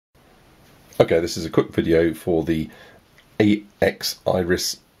Okay, this is a quick video for the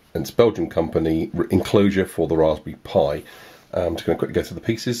AXIRIS, and it's a Belgian company, enclosure for the Raspberry Pi. I'm just going to quickly go through the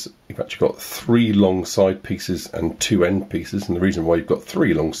pieces. You've actually got 3 long side pieces and 2 end pieces, and the reason why you've got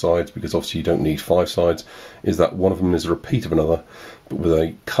 3 long sides, because obviously you don't need 5 sides, is that one of them is a repeat of another, but with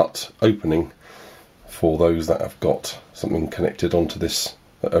a cut opening for those that have got something connected onto this,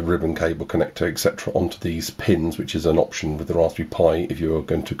 a ribbon cable connector, etc., onto these pins, which is an option with the Raspberry Pi if you're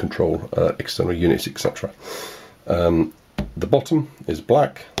going to control external units, etc. The bottom is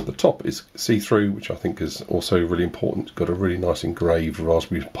black, the top is see-through, which I think is also really important. It's got a really nice engraved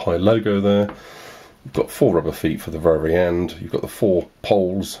Raspberry Pi logo there. You've got 4 rubber feet for the very end. You've got the 4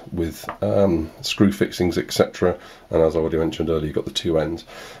 poles with screw fixings, etc. And as I already mentioned earlier, you've got the 2 ends.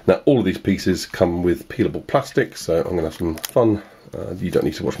 Now, all of these pieces come with peelable plastic, so I'm going to have some fun. You don't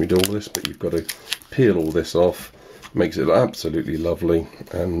need to watch me do all this, but you've got to peel all this off. Makes it absolutely lovely.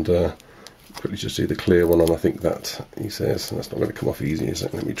 And quickly just see the clear one, and I think that, he says, that's not going to come off easy, is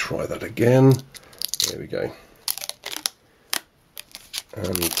it? Let me try that again. There we go.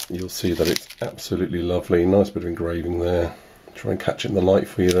 And you'll see that it's absolutely lovely. Nice bit of engraving there. Try and catch it in the light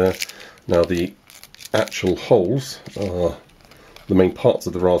for you there. Now, the actual holes are the main parts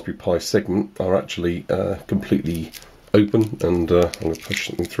of the Raspberry Pi segment are actually completely open, and I'm going to push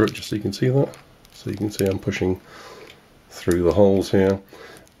something through it just so you can see that. So you can see I'm pushing through the holes here,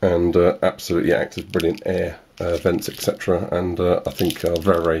 and absolutely acts as brilliant air vents, etc. And I think are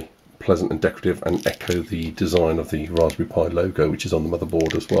very pleasant and decorative, and echo the design of the Raspberry Pi logo, which is on the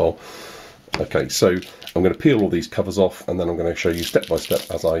motherboard as well. Okay, so I'm going to peel all these covers off, and then I'm going to show you step by step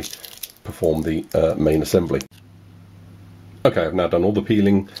as I perform the main assembly. Okay, I've now done all the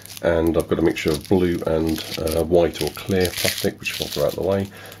peeling, and I've got a mixture of blue and white or clear plastic, which I'll throw out of the way.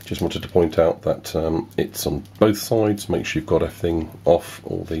 Just wanted to point out that it's on both sides. Make sure you've got everything off.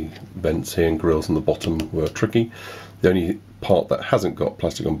 All the vents here and grills on the bottom were tricky. The only part that hasn't got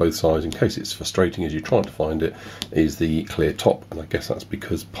plastic on both sides, in case it's frustrating as you're trying to find it, is the clear top, and I guess that's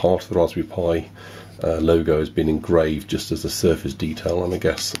because part of the Raspberry Pi logo has been engraved just as a surface detail, and I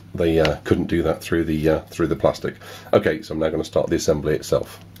guess they couldn't do that through the plastic. Okay, so I'm now going to start the assembly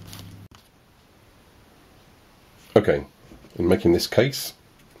itself. Okay, in making this case,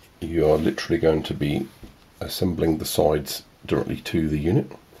 you are literally going to be assembling the sides directly to the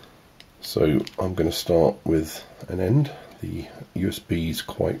unit. So I'm going to start with an end. The USB is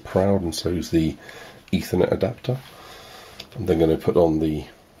quite proud, and so is the Ethernet adapter. I'm then going to put on the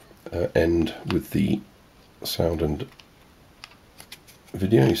end with the sound and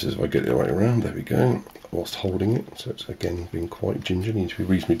video. He says if I get it right around, there we go, whilst holding it. So it's again being quite gingerly. You need to be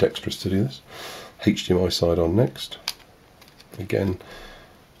reasonably dexterous to do this. HDMI side on next. Again,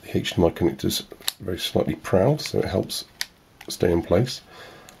 the HDMI connector's very slightly proud, so it helps stay in place.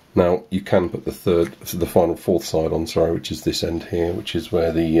 Now you can put the final 4th side on, sorry, which is this end here, which is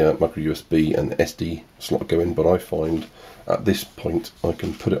where the micro USB and the SD slot go in, but I find at this point I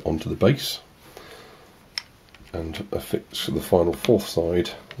can put it onto the base and affix the final 4th side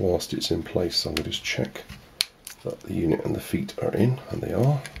whilst it's in place. So I'm going to just check that the unit and the feet are in, and they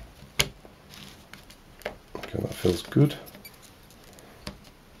are. Okay, that feels good.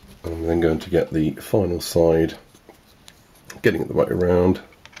 And I'm then going to get the final side, getting it the way around,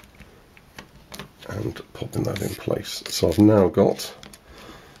 and popping that in place. So I've now got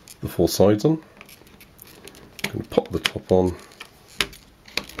the 4 sides on. I'm going to pop the top on,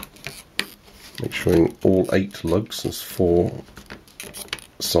 make sure all 8 lugs, there's 4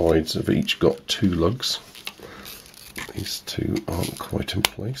 sides, have each got 2 lugs. These 2 aren't quite in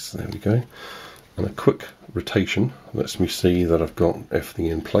place, there we go. And a quick rotation lets me see that I've got everything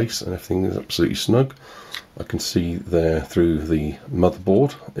in place and everything is absolutely snug. I can see there through the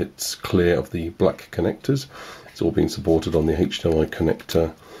motherboard, it's clear of the black connectors. It's all being supported on the HDMI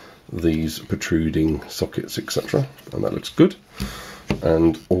connector, these protruding sockets, etc. And that looks good.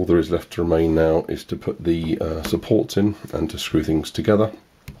 And all there is left to remain now is to put the supports in and to screw things together.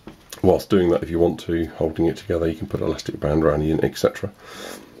 Whilst doing that, if you want to, holding it together, you can put an elastic band around the unit, etc.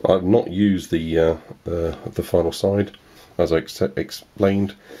 I've not used the final side, as I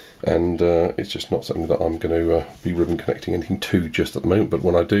explained, and it's just not something that I'm going to be ribbon connecting anything to just at the moment. But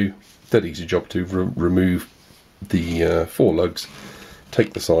when I do, dead easy job to remove the 4 lugs,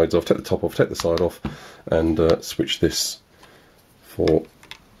 take the sides off, take the top off, take the side off, and switch this for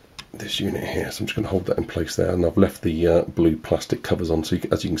this unit here. So I'm just going to hold that in place there, and I've left the blue plastic covers on, so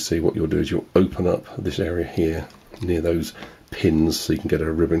as you can see, what you'll do is you'll open up this area here near those pins so you can get a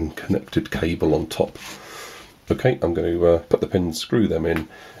ribbon connected cable on top. Okay, I'm going to put the pins, screw them in,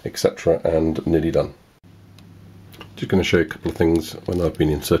 etc., and nearly done. Just going to show you a couple of things when I've been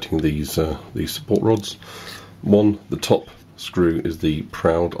inserting these support rods. One, the top screw is the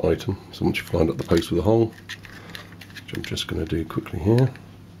proud item, so once you've lined up the post with a hole, which I'm just going to do quickly here,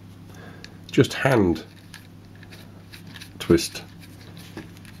 just hand twist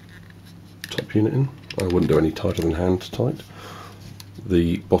top unit in. I wouldn't do any tighter than hand tight.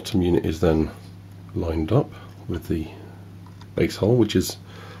 The bottom unit is then lined up with the base hole, which has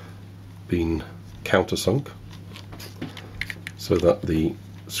been countersunk, so that the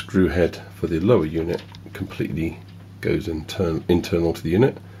screw head for the lower unit completely goes internal to the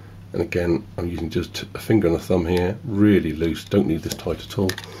unit. And again, I'm using just a finger and a thumb here, really loose, don't need this tight at all.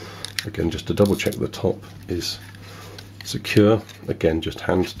 Again, just to double check the top is secure, again just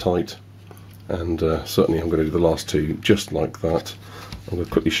hand tight, and certainly I'm going to do the last two just like that. I'm going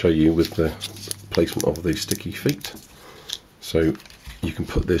to quickly show you with the placement of the sticky feet. So you can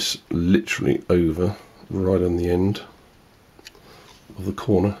put this literally over right on the end of the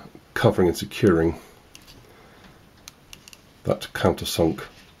corner, covering and securing that countersunk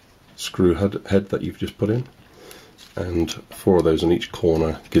screw head that you've just put in, and 4 of those on each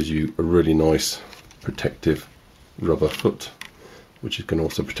corner gives you a really nice protective rubber foot, which can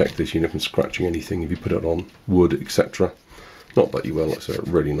also protect this unit from scratching anything if you put it on wood, etc. Not that you will, it's a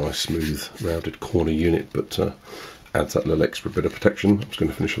really nice smooth rounded corner unit, but adds that little extra bit of protection. I'm just going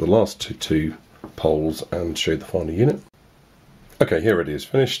to finish with the last two poles and show you the final unit. Okay, here it is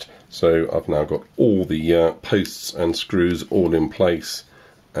finished. So I've now got all the posts and screws all in place,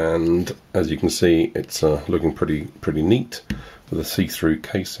 and as you can see, it's looking pretty neat with a see-through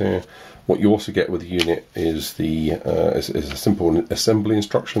case here. What you also get with the unit is the is a simple assembly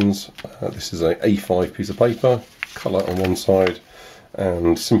instructions. This is a A5 piece of paper, colour on one side,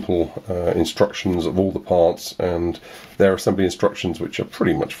 and simple instructions of all the parts, and their assembly instructions, which are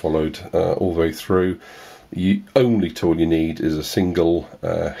pretty much followed all the way through. The only tool you need is a single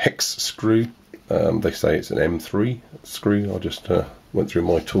hex screw. They say it's an M3 screw. I just went through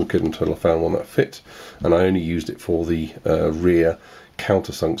my toolkit until I found one that fit, and I only used it for the rear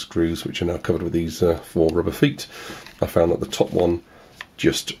countersunk screws, which are now covered with these 4 rubber feet. I found that the top one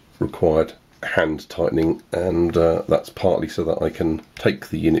just required hand tightening, and that's partly so that I can take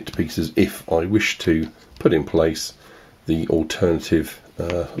the unit to pieces if I wish to put in place the alternative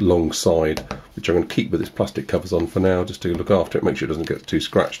long side, which I'm going to keep with its plastic covers on for now, just to look after it, make sure it doesn't get too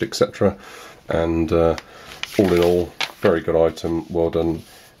scratched, etc. And all in all, very good item. Well done,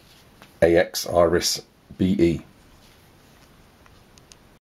 AXIRIS BE.